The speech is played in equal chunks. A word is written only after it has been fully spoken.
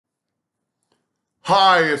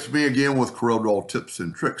Hi, it's me again with Corel tips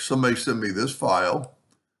and tricks. Somebody sent me this file.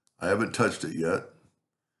 I haven't touched it yet.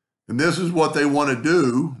 And this is what they want to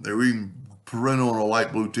do. They were even print on a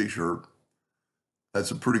light blue t-shirt.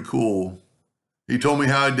 That's a pretty cool. He told me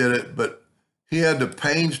how I did it, but he had to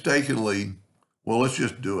painstakingly, well, let's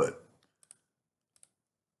just do it.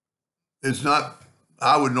 It's not,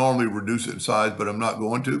 I would normally reduce it in size, but I'm not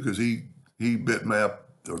going to because he bitmapped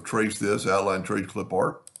or traced this, outline trace clip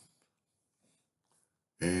art.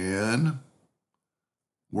 And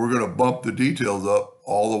we're going to bump the details up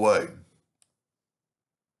all the way.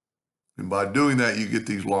 And by doing that, you get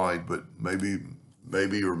these lines, but maybe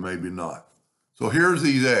or maybe not. So here's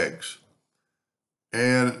these eggs.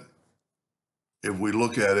 And if we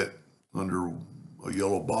look at it under a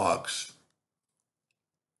yellow box,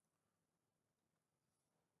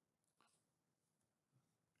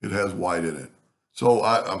 it has white in it. So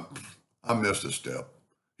I missed a step.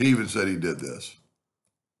 He even said he did this.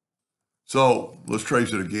 So let's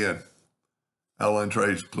trace it again. Outline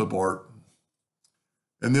trace, clip art.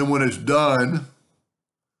 And then when it's done,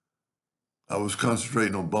 I was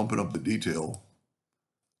concentrating on bumping up the detail.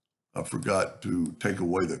 I forgot to take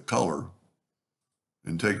away the color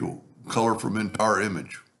and take a color from entire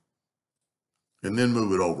image and then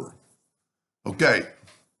move it over. Okay.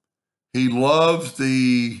 He loves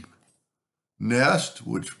the nest,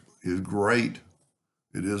 which is great.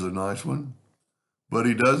 It is a nice one, but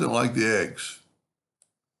he doesn't like the eggs.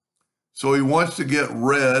 So he wants to get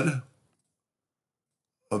rid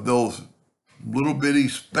of those little bitty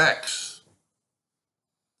specks.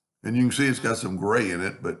 And you can see it's got some gray in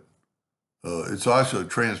it, but it's also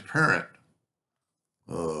transparent,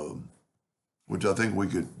 which I think we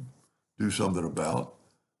could do something about.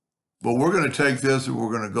 But we're going to take this and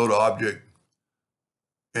we're going to go to object,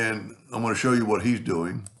 and I'm going to show you what he's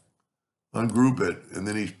doing. Ungroup it, and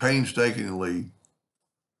then he's painstakingly,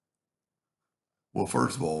 well,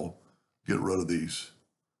 first of all, get rid of these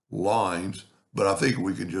lines, but I think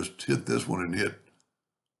we can just hit this one and hit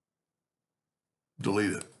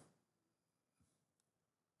delete it.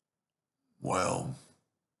 Wow.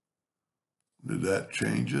 Did that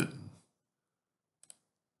change it?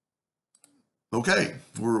 Okay,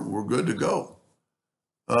 we're good to go.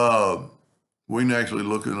 We can actually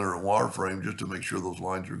look in our wireframe just to make sure those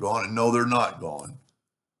lines are gone. And no, they're not gone.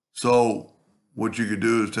 So what you could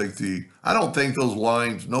do is take the, I don't think those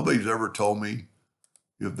lines, nobody's ever told me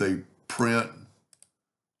if they print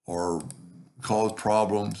or cause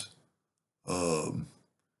problems. Probably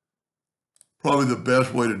the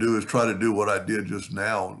best way to do is try to do what I did just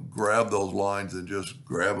now. Grab those lines and just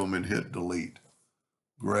grab them and hit delete.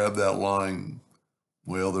 Grab that line.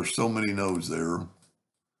 Well, there's so many nodes there.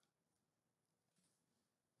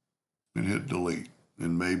 And hit delete.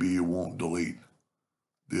 And maybe you won't delete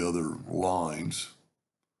the other lines.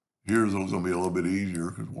 Here's going to be a little bit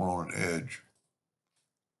easier because we're on an edge.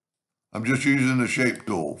 I'm just using the shape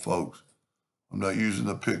tool, folks. I'm not using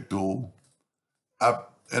the pick tool.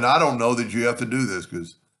 And I don't know that you have to do this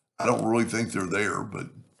because I don't really think they're there, but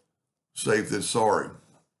safe than sorry.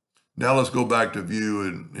 Now let's go back to view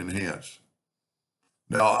and enhance.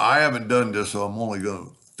 Now I haven't done this, so I'm only going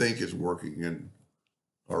to think it's working in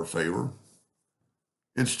our favor.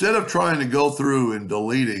 Instead of trying to go through and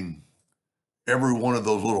deleting every one of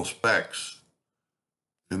those little specks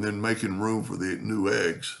and then making room for the new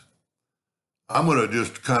eggs, I'm going to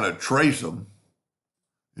just kind of trace them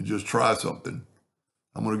and just try something.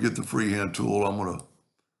 I'm going to get the freehand tool. I'm going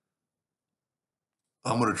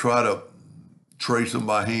to try to trace them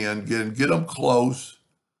by hand, get them close.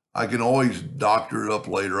 I can always doctor it up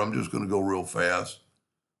later. I'm just going to go real fast.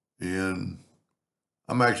 And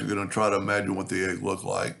I'm actually going to try to imagine what the egg looked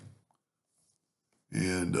like.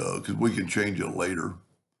 And because we can change it later.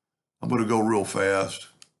 I'm going to go real fast.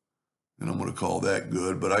 And I'm going to call that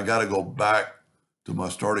good. But I got to go back to my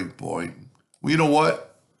starting point. Well, you know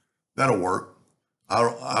what? That'll work.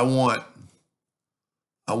 I want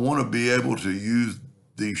to be able to use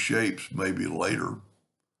these shapes maybe later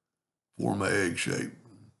for my egg shape.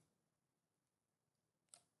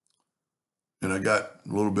 And I got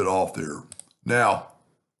a little bit off there. Now,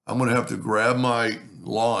 I'm going to have to grab my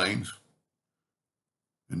lines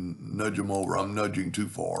and nudge them over. I'm nudging too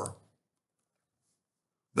far.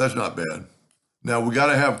 That's not bad. Now, we got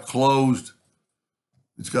to have closed.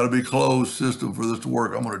 It's got to be closed system for this to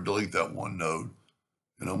work. I'm going to delete that one node.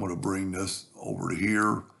 And I'm going to bring this over to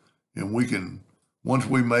here. And we can, once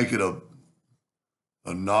we make it a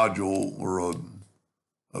nodule or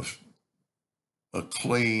a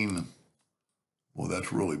clean, well,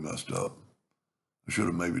 that's really messed up. I should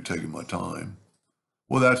have maybe taken my time.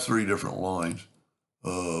 Well, that's 3 different lines.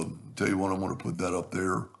 Tell you what, I'm going to put that up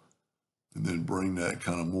there and then bring that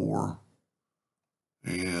kind of more.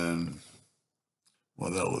 And,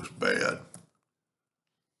 well, that looks bad.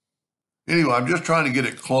 Anyway, I'm just trying to get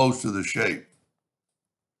it close to the shape.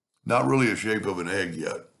 Not really a shape of an egg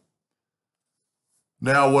yet.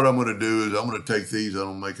 Now what I'm going to do is I'm going to take these,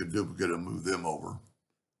 I'm going to make a duplicate and move them over.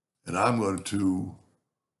 And I'm going to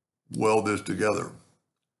weld this together.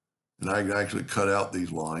 And I can actually cut out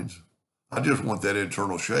these lines. I just want that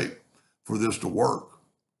internal shape for this to work.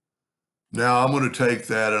 Now I'm going to take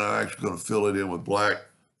that and I'm actually going to fill it in with black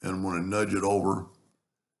and I'm going to nudge it over.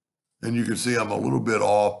 And you can see I'm a little bit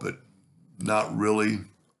off, but not really.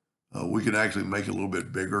 We can actually make it a little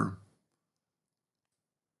bit bigger.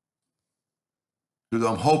 Because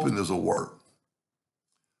I'm hoping this will work.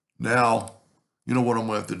 Now, you know what I'm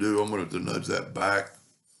going to have to do? I'm going to have to nudge that back.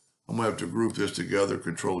 I'm going to have to group this together,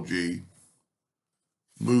 Control G.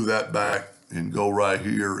 Move that back and go right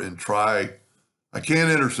here and try. I can't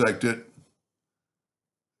intersect it.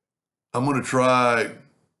 I'm going to try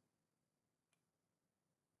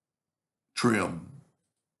trim.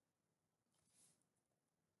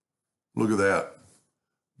 Look at that.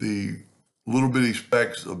 The little bitty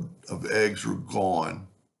specks of eggs are gone.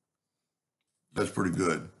 That's pretty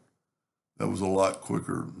good. That was a lot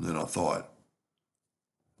quicker than I thought.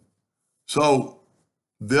 So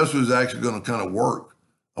this was actually going to kind of work.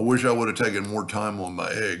 I wish I would have taken more time on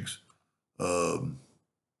my eggs. You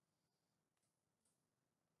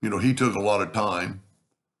know, he took a lot of time.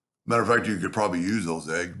 Matter of fact, you could probably use those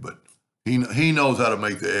eggs, but he knows how to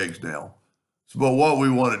make the eggs now. So, but what we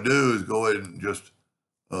want to do is go ahead and just,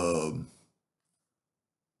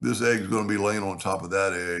 this egg is going to be laying on top of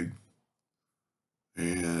that egg.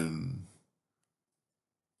 And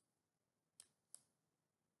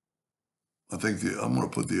I think I'm going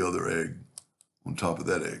to put the other egg on top of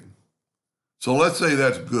that egg. So let's say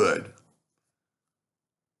that's good.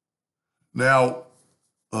 Now,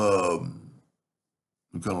 I'm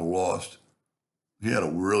kind of lost. He had a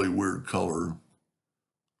really weird color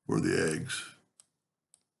for the eggs.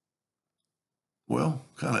 Well,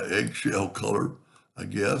 kind of eggshell color, I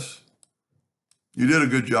guess. You did a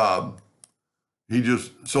good job.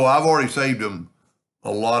 So I've already saved him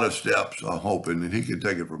a lot of steps, I'm hoping, and he can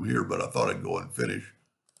take it from here, but I thought I'd go and finish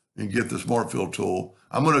and get the Smart Fill tool.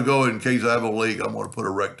 I'm going to go, in case I have a leak, I'm going to put a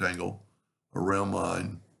rectangle around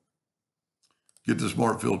mine. Get the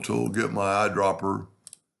Smart Fill tool, get my eyedropper,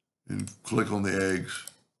 and click on the eggs.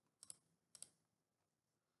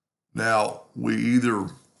 Now,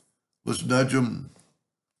 let's nudge them,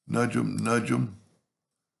 and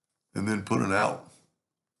then put an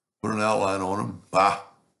outline on them. Ah.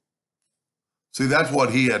 See, that's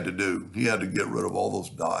what he had to do. He had to get rid of all those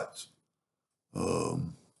dots. Let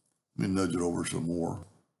me nudge it over some more.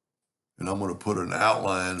 And I'm going to put an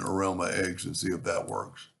outline around my eggs and see if that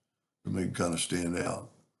works to make it kind of stand out.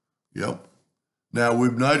 Yep. Now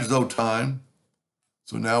we've nudged those time.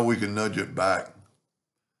 So now we can nudge it back.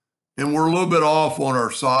 And we're a little bit off on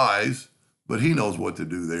our size, but he knows what to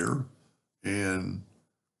do there. And,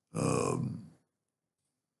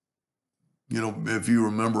 you know, if you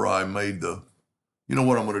remember, I made you know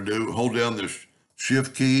what I'm going to do? Hold down this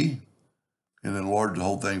shift key and enlarge the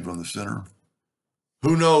whole thing from the center.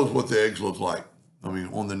 Who knows what the eggs look like? I mean,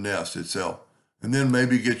 on the nest itself. And then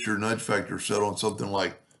maybe get your nudge factor set on something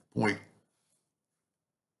like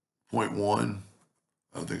 0.1.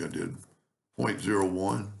 I think I did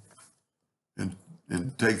 0.01.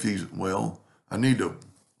 And take these, well, let me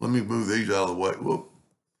move these out of the way. Whoop.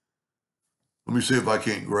 Let me see if I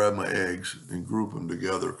can't grab my eggs and group them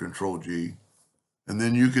together, Control G. And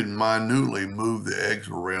then you can minutely move the eggs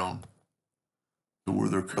around to where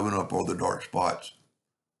they're coming up all the dark spots.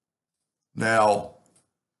 Now,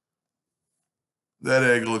 that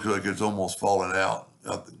egg looks like it's almost fallen out,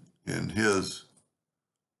 and his,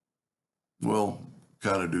 well,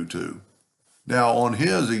 kind of do too. Now, on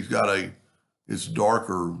his, he's got it's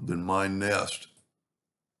darker than my nest.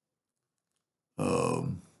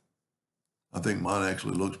 I think mine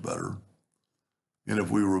actually looks better. And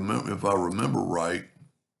if I remember right,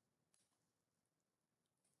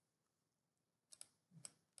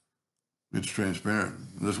 it's transparent.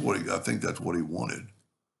 I think that's what he wanted.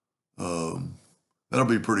 That'll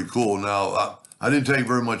be pretty cool. Now, I didn't take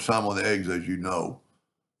very much time on the eggs, as you know.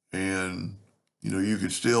 And, you know, you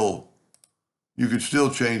could still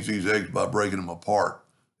change these eggs by breaking them apart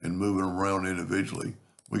and moving them around individually.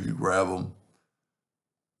 We could grab them,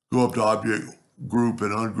 go up to Object, Group,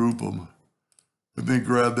 and ungroup them, and then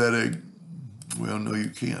grab that egg. Well, no, you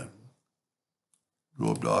can't.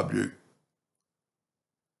 Go up to Object.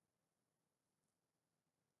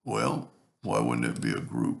 Well, Why wouldn't it be a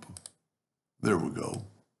group? There we go.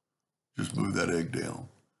 Just move that egg down.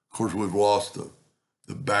 Of course, we've lost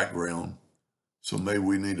the background, so maybe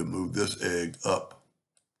we need to move this egg up.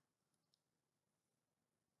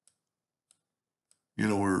 You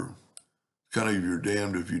know, we're kind of, you're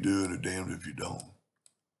damned if you do and a damned if you don't.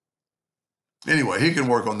 Anyway, he can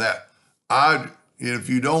work on that. If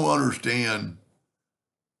you don't understand,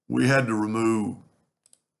 we had to remove,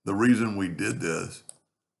 the reason we did this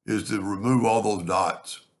is to remove all those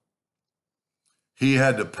dots. He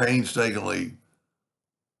had to painstakingly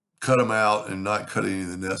cut them out and not cut any of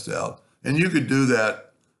the nests out. And you could do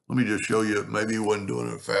that. Let me just show you. Maybe he wasn't doing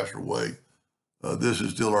it a faster way. This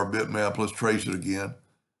is still our bitmap. Let's trace it again.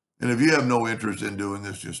 And if you have no interest in doing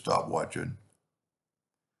this, just stop watching.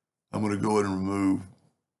 I'm going to go ahead and remove,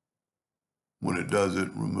 when it does it,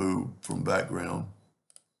 remove from background.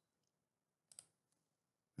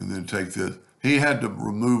 And then take this. He had to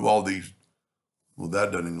remove all these. Well,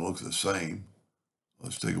 that doesn't even look the same.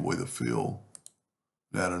 Let's take away the fill,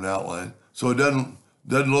 add an outline. So it doesn't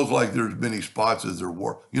look like there's many spots as there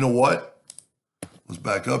were. You know what? Let's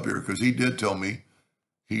back up here, because he did tell me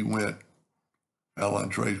he went, outline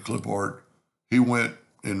trace, clip art, he went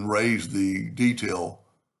and raised the detail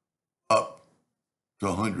up to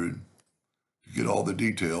 100 to get all the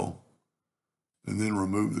detail, and then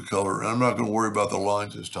remove the color. And I'm not going to worry about the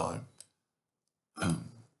lines this time.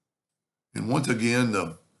 And once again,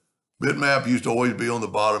 the bitmap used to always be on the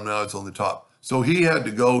bottom, now it's on the top. So he had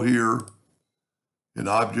to go here in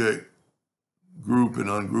object, group, and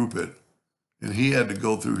ungroup it. And he had to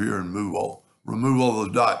go through here and remove all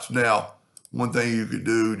those dots. Now, one thing you could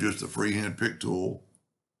do, just the freehand pick tool,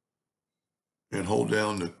 and hold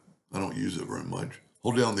down the, I don't use it very much,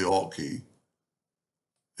 hold down the Alt key,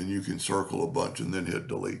 and you can circle a bunch and then hit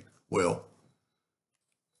delete. Well,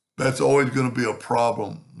 that's always going to be a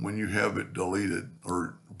problem when you have it deleted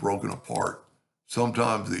or broken apart.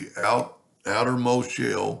 Sometimes the outermost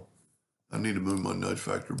shell, I need to move my nudge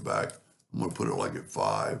factor back. I'm going to put it like at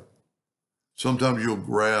 5. Sometimes you'll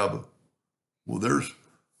grab, well, there's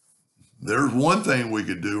one thing we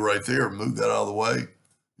could do right there, move that out of the way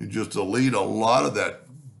and just delete a lot of that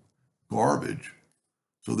garbage.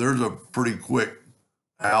 So there's a pretty quick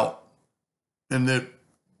out, and that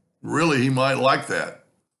really he might like that.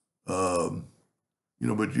 You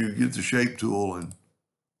know, but you get the shape tool, and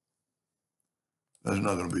that's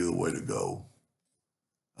not going to be the way to go.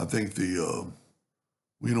 I think you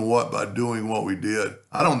know what, by doing what we did,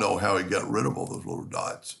 I don't know how he got rid of all those little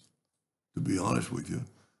dots, to be honest with you,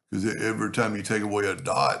 because every time you take away a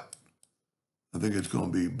dot, I think it's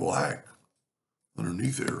going to be black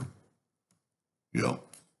underneath there. Yep.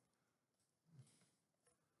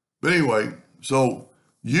 But anyway, so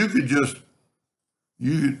you could just,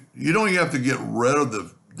 you don't even have to get rid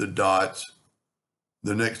of the dots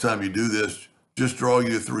the next time you do this. Just draw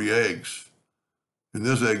you 3 eggs. And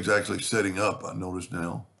this egg's actually setting up, I notice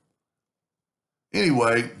now.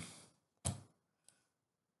 Anyway,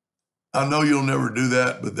 I know you'll never do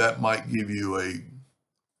that, but that might give you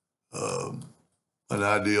an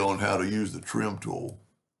idea on how to use the trim tool.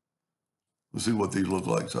 Let's see what these look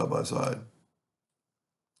like side by side.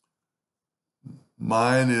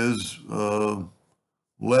 Mine is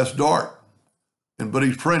less dark, but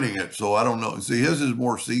he's printing it, so I don't know. See, his is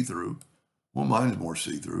more see-through. Well, mine's more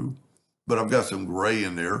see-through, but I've got some gray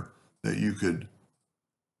in there that you could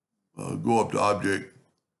go up to object,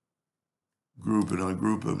 group, and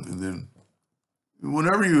ungroup them. And then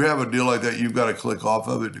whenever you have a deal like that, you've got to click off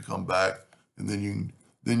of it to come back, and then you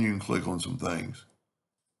can click on some things.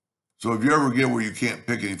 So if you ever get where you can't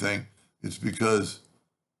pick anything, it's because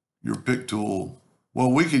your pick tool,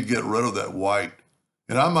 well, we could get rid of that white,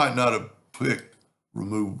 and I might not have picked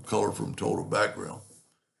remove color from total background.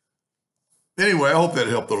 Anyway, I hope that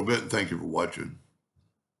helped a little bit, and thank you for watching.